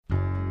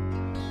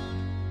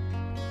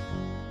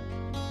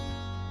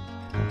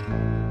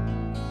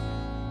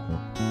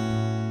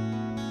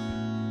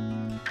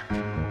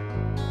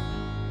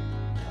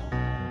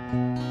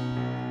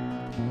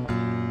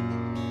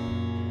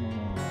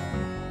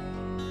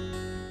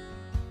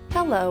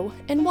Hello,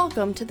 and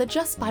welcome to the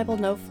Just Bible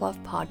No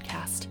Fluff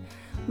podcast.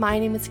 My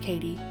name is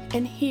Katie,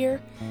 and here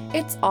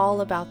it's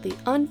all about the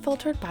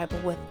unfiltered Bible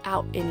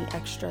without any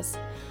extras.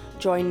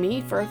 Join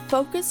me for a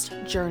focused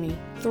journey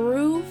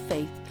through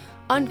faith,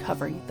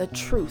 uncovering the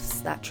truths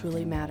that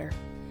truly matter.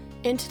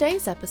 In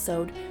today's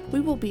episode,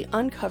 we will be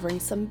uncovering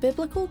some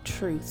biblical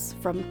truths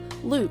from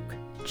Luke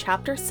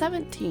chapter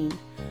 17,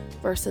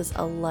 verses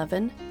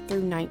 11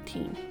 through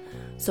 19.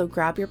 So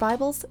grab your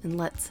Bibles and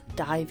let's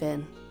dive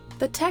in.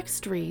 The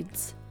text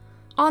reads,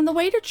 "On the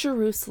way to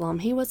Jerusalem,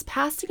 he was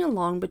passing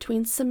along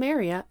between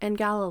Samaria and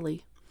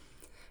Galilee.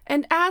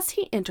 And as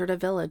he entered a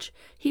village,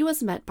 he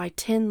was met by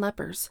 10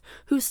 lepers,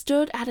 who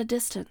stood at a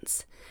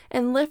distance,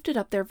 and lifted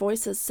up their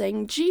voices,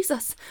 saying,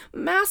 'Jesus,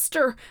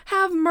 Master,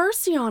 have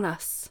mercy on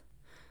us.'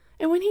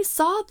 And when he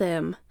saw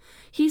them,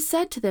 he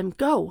said to them,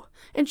 'Go,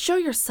 and show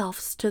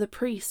yourselves to the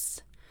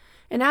priests.'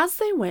 And as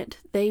they went,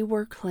 they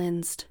were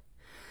cleansed.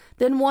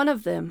 Then one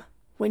of them,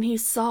 when he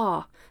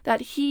saw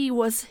that he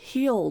was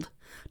healed,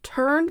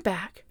 turned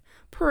back,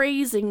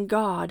 praising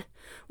God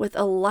with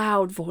a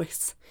loud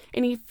voice,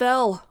 and he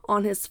fell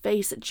on his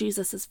face at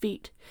Jesus'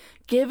 feet,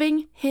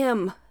 giving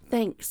him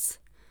thanks.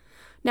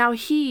 Now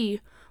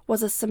he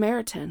was a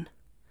Samaritan.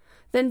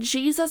 Then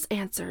Jesus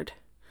answered,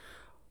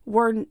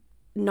 'Were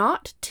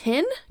not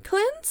 10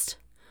 cleansed?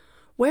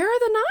 Where are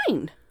the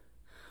 9?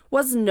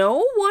 Was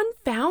no one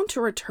found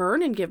to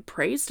return and give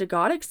praise to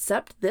God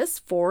except this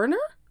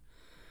foreigner?'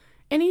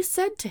 And he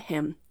said to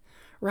him,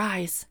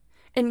 'Rise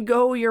and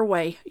go your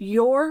way.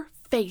 Your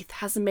faith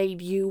has made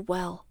you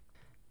well.'"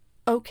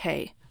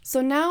 Okay,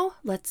 so now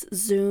let's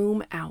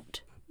zoom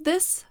out.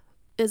 This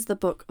is the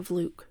book of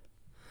Luke.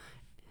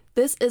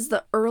 This is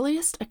the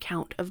earliest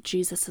account of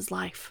Jesus'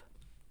 life.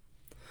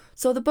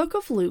 So the book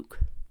of Luke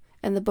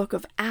and the book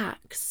of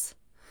Acts,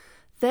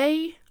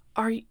 they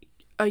are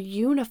a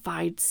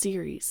unified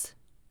series.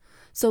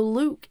 So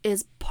Luke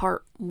is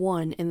part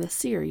 1 in the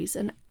series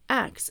and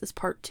Acts is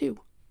part 2.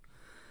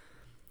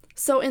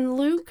 So in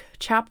Luke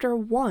chapter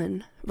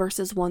 1,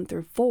 verses 1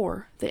 through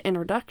 4, the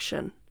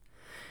introduction,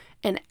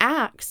 and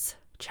Acts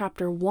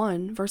chapter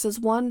 1, verses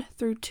 1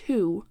 through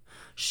 2,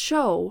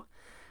 show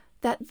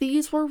that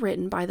these were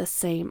written by the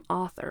same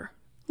author,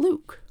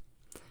 Luke.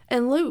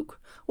 And Luke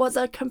was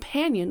a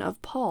companion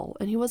of Paul,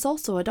 and he was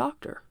also a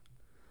doctor.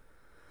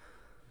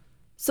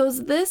 So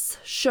this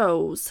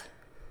shows,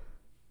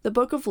 the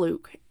book of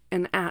Luke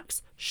and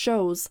Acts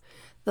shows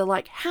the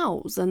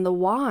hows and the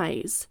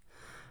whys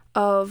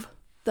of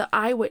the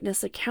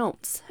eyewitness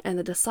accounts and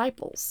the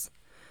disciples,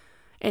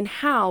 and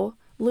how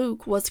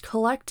Luke was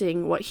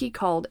collecting what he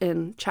called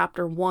in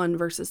chapter 1,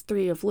 verses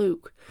 3 of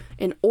Luke,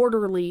 an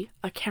orderly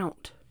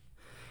account.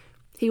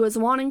 He was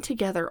wanting to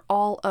gather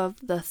all of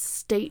the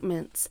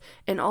statements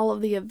and all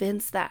of the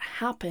events that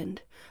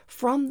happened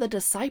from the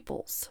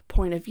disciples'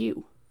 point of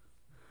view.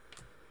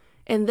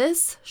 And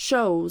this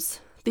shows,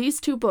 these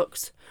 2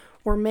 books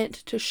were meant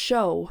to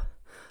show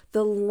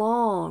the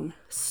long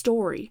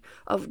story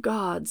of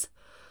God's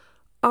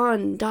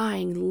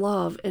undying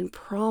love and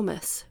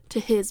promise to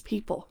his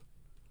people.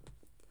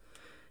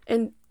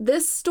 And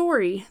this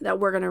story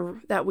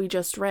that we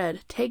just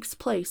read takes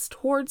place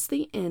towards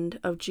the end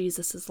of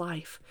Jesus'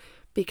 life,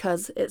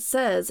 because it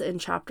says in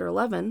chapter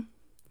 11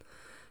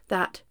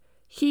 that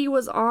he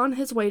was on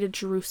his way to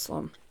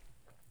Jerusalem.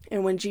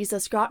 And when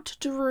Jesus got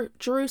to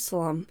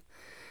Jerusalem,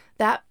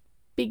 that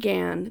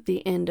began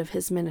the end of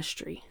his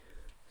ministry.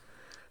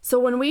 So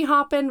when we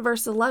hop in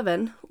verse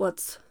 11,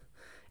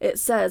 it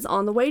says,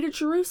 "On the way to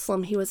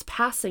Jerusalem, he was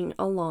passing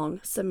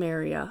along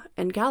Samaria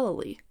and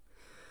Galilee."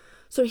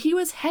 So he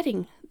was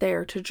heading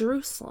there to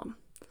Jerusalem.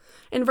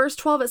 In verse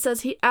 12, it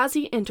says, as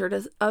he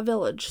entered a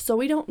village. So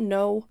we don't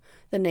know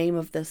the name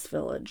of this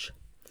village,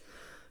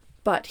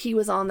 but he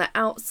was on the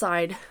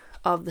outside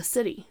of the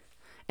city.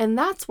 And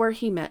that's where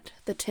he met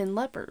the 10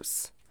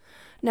 lepers.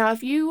 Now,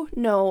 if you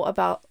know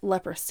about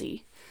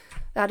leprosy,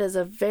 that is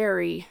a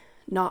very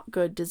not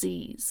good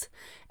disease.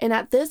 And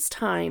at this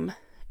time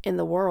in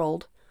the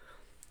world,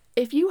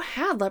 if you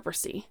had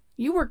leprosy,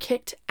 you were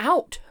kicked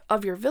out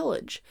of your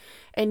village,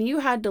 and you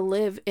had to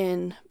live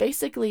in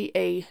basically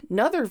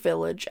another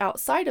village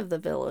outside of the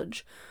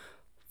village,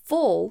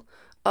 full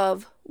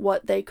of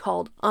what they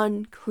called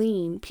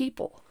unclean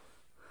people.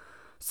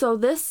 So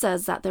this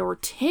says that there were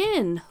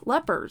 10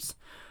 lepers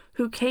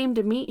who came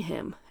to meet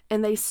him,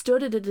 and they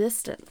stood at a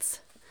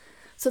distance.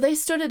 So they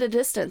stood at a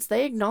distance.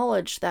 They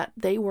acknowledged that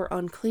they were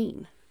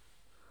unclean.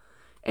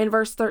 In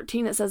verse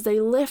 13, it says, "They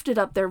lifted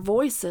up their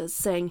voices,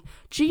 saying,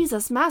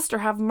 'Jesus, Master,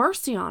 have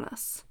mercy on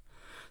us.'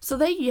 So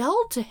they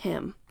yelled to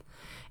him,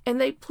 and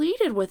they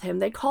pleaded with him.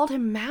 They called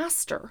him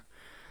Master.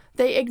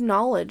 They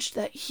acknowledged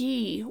that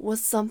he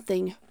was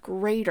something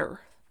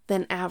greater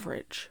than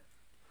average.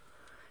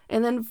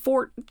 And then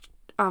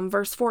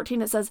verse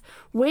 14, it says,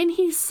 "When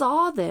he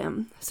saw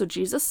them," so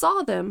Jesus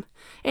saw them,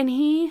 "and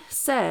he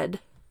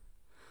said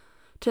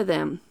to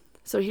them.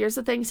 So here's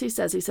the things he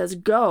says. He says,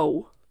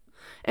 go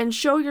and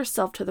show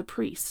yourself to the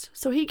priest.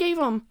 So he gave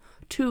them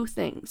two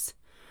things: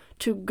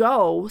 to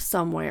go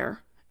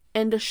somewhere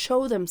and to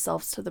show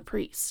themselves to the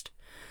priest.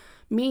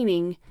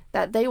 Meaning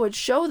that they would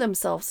show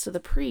themselves to the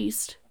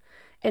priest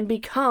and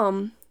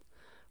become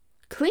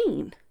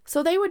clean.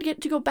 So they would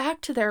get to go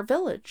back to their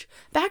village,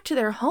 back to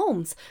their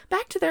homes,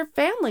 back to their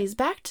families,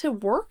 back to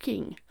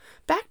working,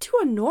 back to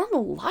a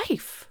normal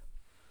life.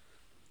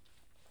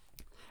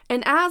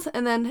 And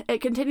then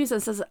it continues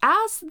and says,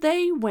 as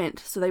they went,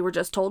 so they were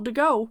just told to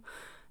go,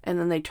 and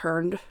then they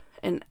turned,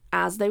 and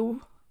as they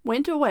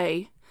went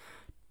away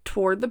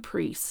toward the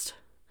priest,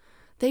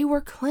 they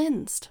were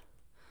cleansed.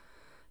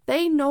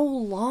 They no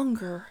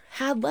longer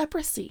had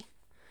leprosy.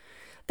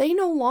 They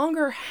no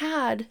longer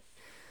had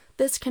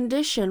this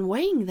condition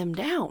weighing them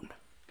down.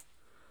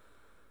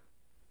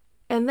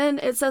 And then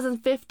it says in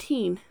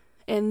 15,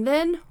 and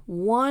then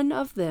one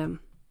of them,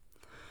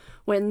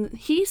 when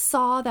he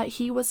saw that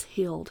he was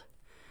healed,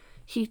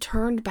 he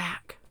turned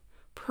back,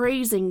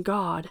 praising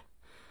God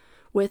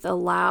with a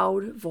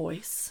loud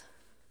voice.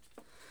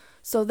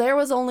 So there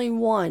was only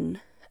one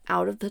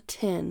out of the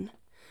 10,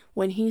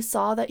 when he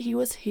saw that he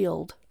was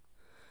healed,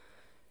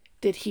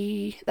 that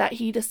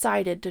he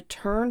decided to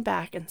turn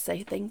back and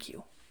say thank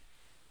you.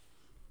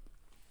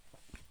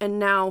 And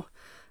now,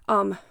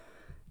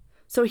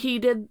 so he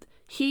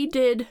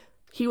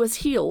was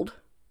healed,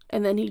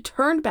 and then he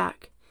turned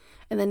back,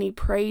 and then he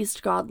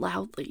praised God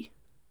loudly.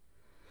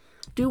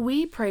 Do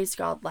we praise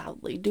God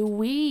loudly? Do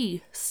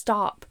we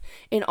stop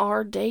in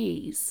our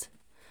days?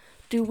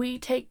 Do we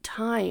take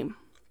time?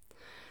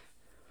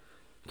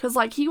 Because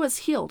like he was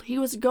healed, he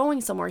was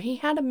going somewhere, he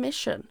had a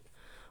mission.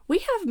 We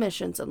have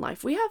missions in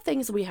life. We have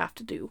things we have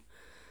to do.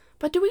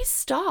 But do we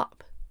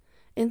stop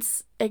and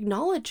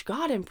acknowledge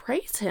God and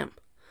praise him?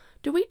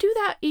 Do we do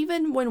that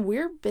even when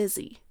we're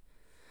busy?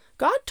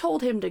 God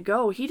told him to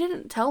go. He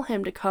didn't tell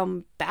him to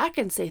come back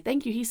and say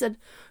thank you. He said,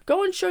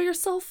 go and show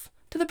yourself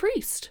to the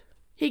priest.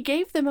 He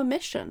gave them a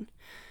mission.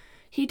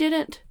 He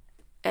didn't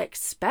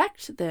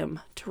expect them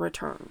to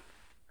return.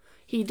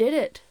 He did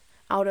it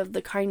out of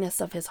the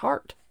kindness of his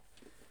heart.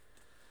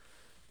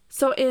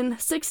 So in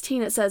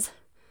 16 it says,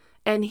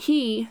 and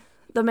he,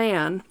 the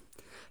man,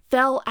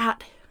 fell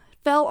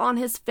on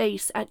his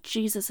face at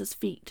Jesus'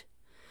 feet,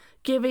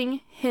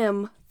 giving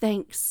him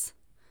thanks.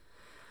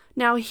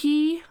 Now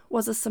he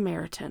was a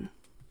Samaritan.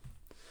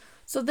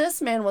 So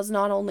this man was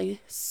not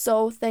only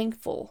so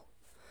thankful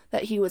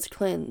that he was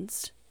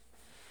cleansed,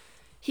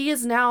 he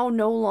is now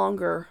no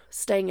longer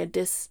staying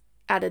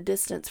at a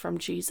distance from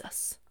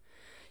Jesus.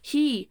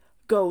 He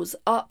goes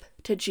up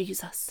to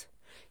Jesus.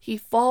 He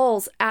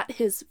falls at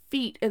his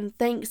feet and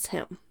thanks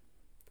him.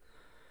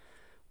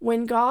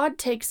 When God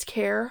takes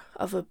care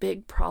of a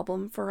big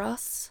problem for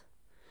us,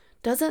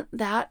 doesn't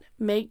that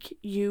make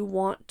you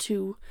want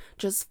to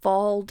just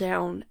fall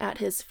down at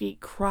his feet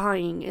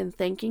crying and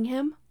thanking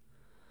him?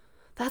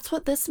 That's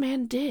what this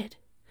man did.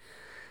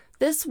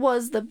 This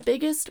was the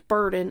biggest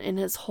burden in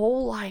his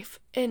whole life,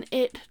 and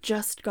it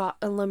just got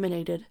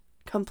eliminated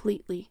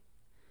completely.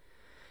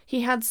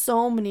 He had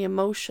so many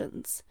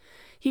emotions.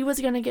 He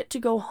was going to get to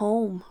go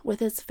home with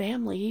his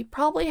family. He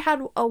probably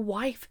had a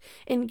wife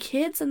and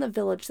kids in the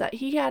village that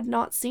he had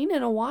not seen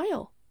in a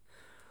while.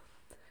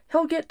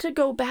 He'll get to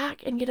go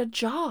back and get a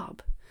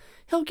job.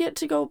 He'll get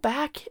to go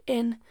back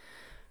and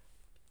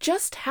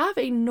just have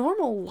a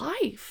normal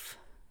life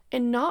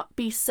and not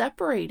be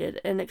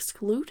separated and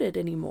excluded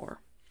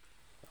anymore.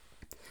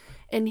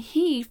 And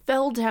he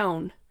fell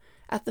down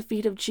at the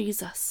feet of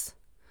Jesus,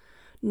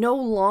 no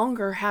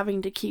longer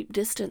having to keep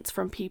distance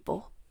from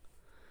people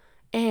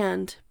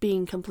and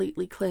being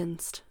completely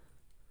cleansed.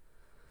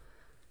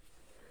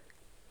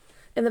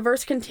 And the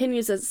verse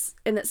continues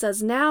and it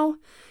says, now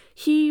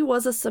he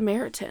was a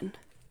Samaritan.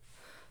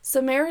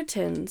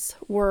 Samaritans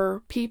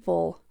were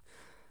people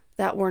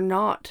that were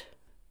not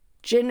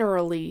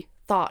generally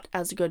thought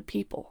as good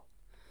people.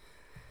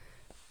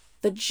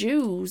 The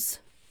Jews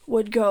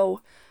would go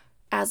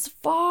as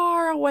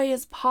far away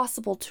as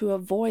possible to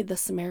avoid the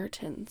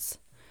Samaritans.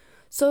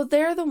 So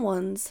they're the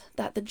ones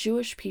that the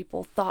Jewish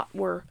people thought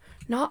were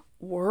not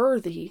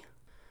worthy.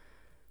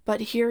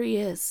 But here he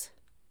is.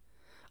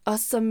 A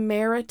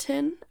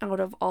Samaritan out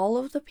of all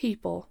of the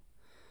people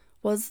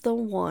was the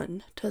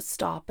one to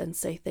stop and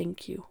say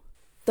thank you.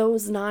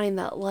 Those 9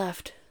 that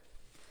left,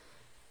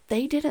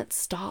 they didn't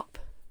stop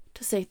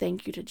to say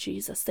thank you to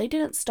Jesus. They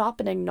didn't stop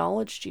and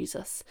acknowledge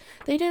Jesus.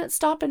 They didn't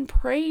stop and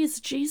praise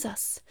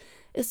Jesus.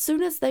 As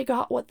soon as they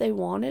got what they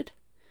wanted,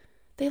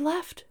 they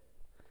left.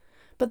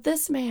 But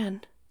this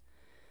man,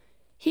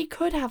 he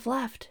could have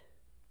left,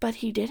 but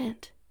he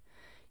didn't.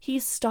 He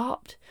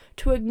stopped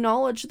to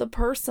acknowledge the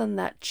person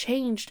that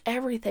changed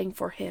everything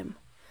for him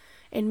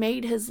and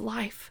made his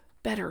life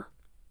better.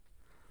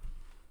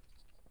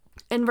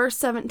 In verse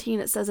 17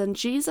 it says, and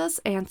Jesus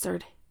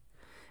answered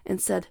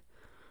and said,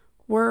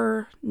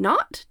 were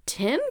not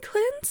 10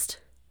 cleansed?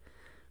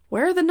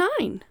 Where are the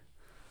 9?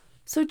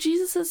 So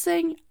Jesus is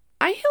saying,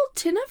 I healed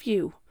 10 of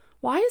you.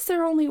 Why is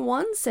there only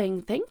one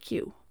saying thank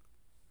you?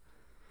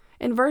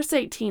 In verse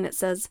 18 it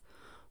says,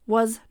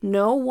 "Was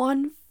no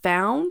one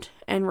found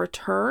and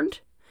returned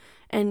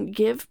and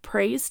give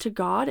praise to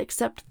God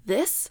except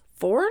this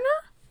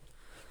foreigner?"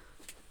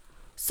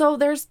 So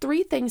there's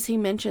 3 things he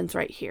mentions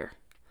right here.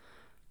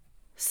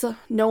 So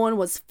no one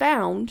was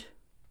found,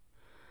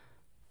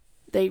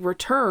 they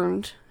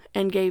returned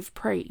and gave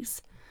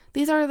praise.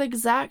 These are the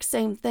exact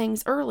same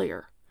things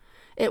earlier.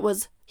 It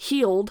was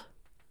healed,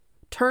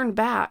 turned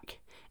back,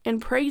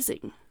 and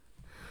praising.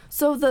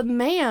 So the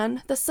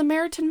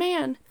Samaritan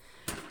man,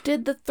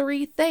 did the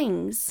 3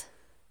 things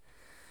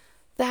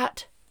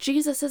that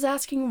Jesus is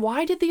asking,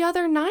 why did the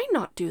other 9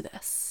 not do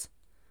this?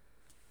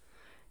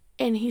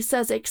 And he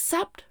says,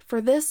 except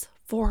for this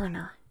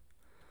foreigner.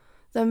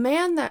 The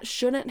man that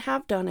shouldn't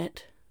have done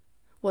it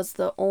was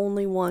the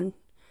only one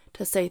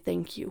to say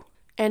thank you.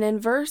 And in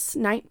verse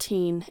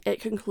 19, it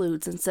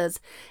concludes and says,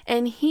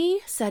 "And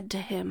he said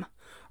to him,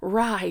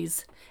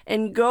 'Rise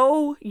and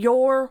go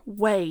your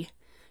way.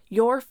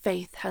 Your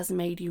faith has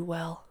made you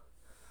well.'"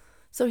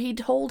 So he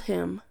told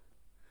him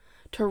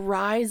to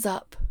rise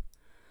up,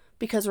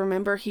 because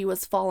remember, he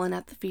was fallen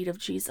at the feet of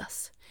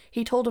Jesus.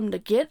 He told him to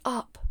get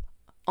up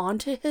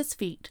onto his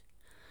feet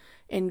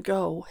and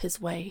go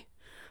his way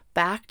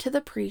back to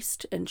the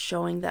priest, and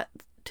showing that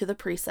to the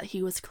priest that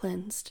he was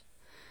cleansed.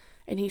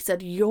 And he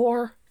said,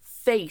 "Your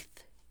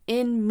faith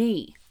in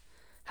me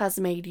has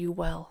made you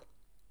well."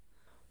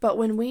 But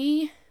when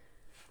we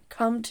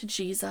come to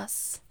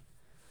Jesus,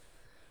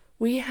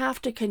 we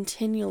have to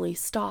continually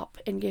stop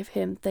and give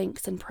him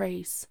thanks and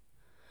praise.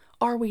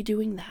 Are we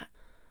doing that?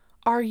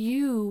 Are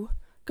you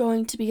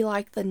going to be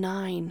like the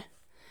 9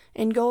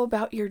 and go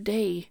about your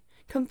day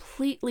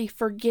completely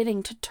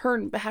forgetting to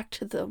turn back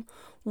to the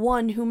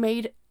one who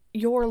made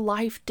your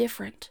life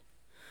different?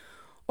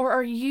 Or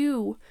are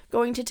you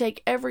going to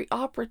take every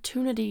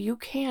opportunity you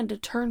can to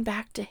turn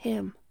back to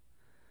him?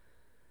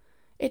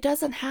 It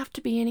doesn't have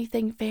to be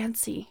anything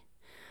fancy.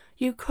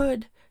 You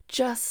could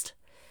just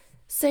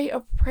say a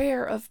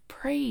prayer of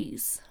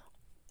praise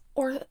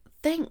or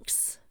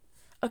thanks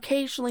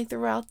occasionally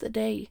throughout the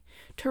day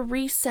to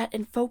reset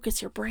and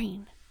focus your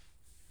brain.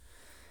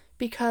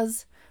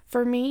 Because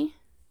for me,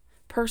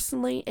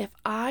 personally, if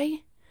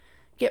I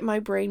get my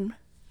brain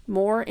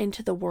more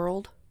into the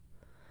world,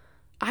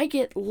 I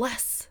get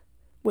less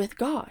with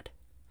God.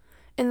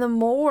 And the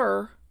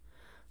more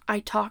I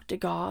talk to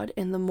God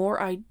and the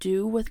more I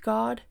do with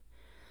God,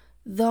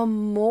 the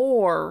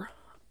more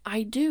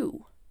I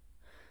do.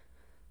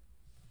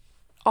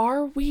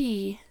 Are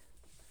we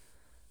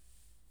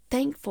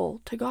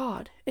thankful to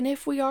God? And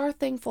if we are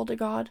thankful to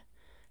God,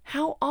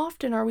 how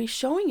often are we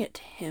showing it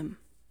to him?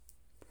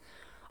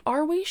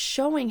 Are we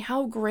showing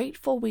how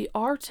grateful we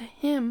are to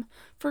him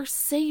for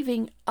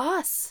saving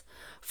us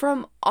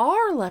from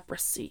our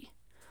leprosy,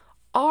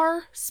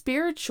 our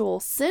spiritual,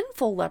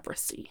 sinful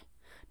leprosy,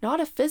 not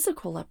a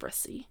physical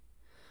leprosy?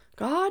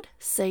 God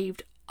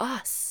saved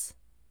us.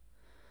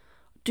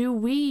 Do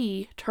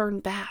we turn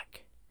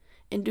back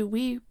and do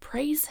we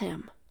praise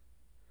him?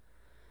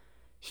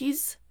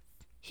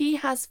 He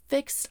has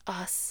fixed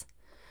us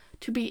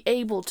to be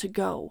able to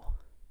go.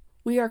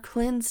 We are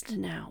cleansed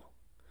now.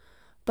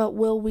 But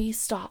will we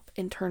stop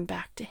and turn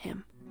back to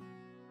him?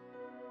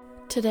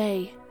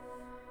 Today,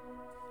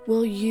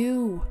 will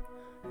you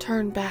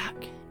turn back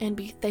and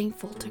be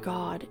thankful to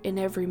God in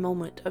every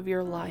moment of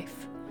your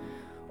life?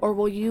 Or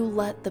will you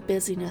let the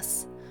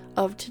busyness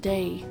of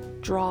today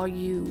draw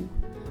you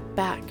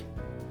back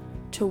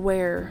to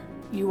where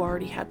you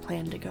already had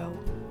planned to go?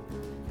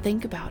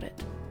 Think about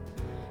it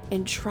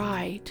and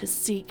try to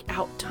seek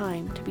out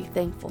time to be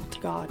thankful to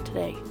God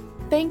today.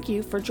 Thank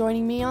you for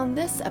joining me on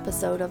this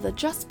episode of the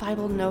Just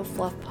Bible No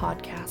Fluff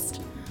podcast.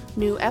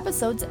 New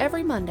episodes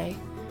every Monday.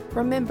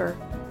 Remember,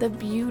 the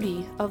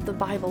beauty of the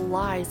Bible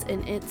lies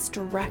in its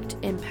direct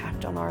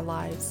impact on our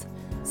lives.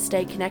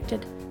 Stay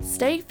connected,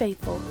 stay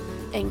faithful,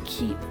 and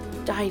keep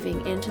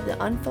diving into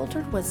the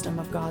unfiltered wisdom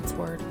of God's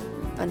Word.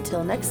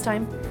 Until next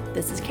time,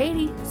 this is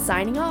Katie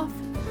signing off,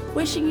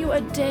 wishing you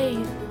a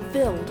day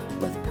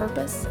filled with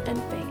purpose and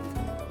faith.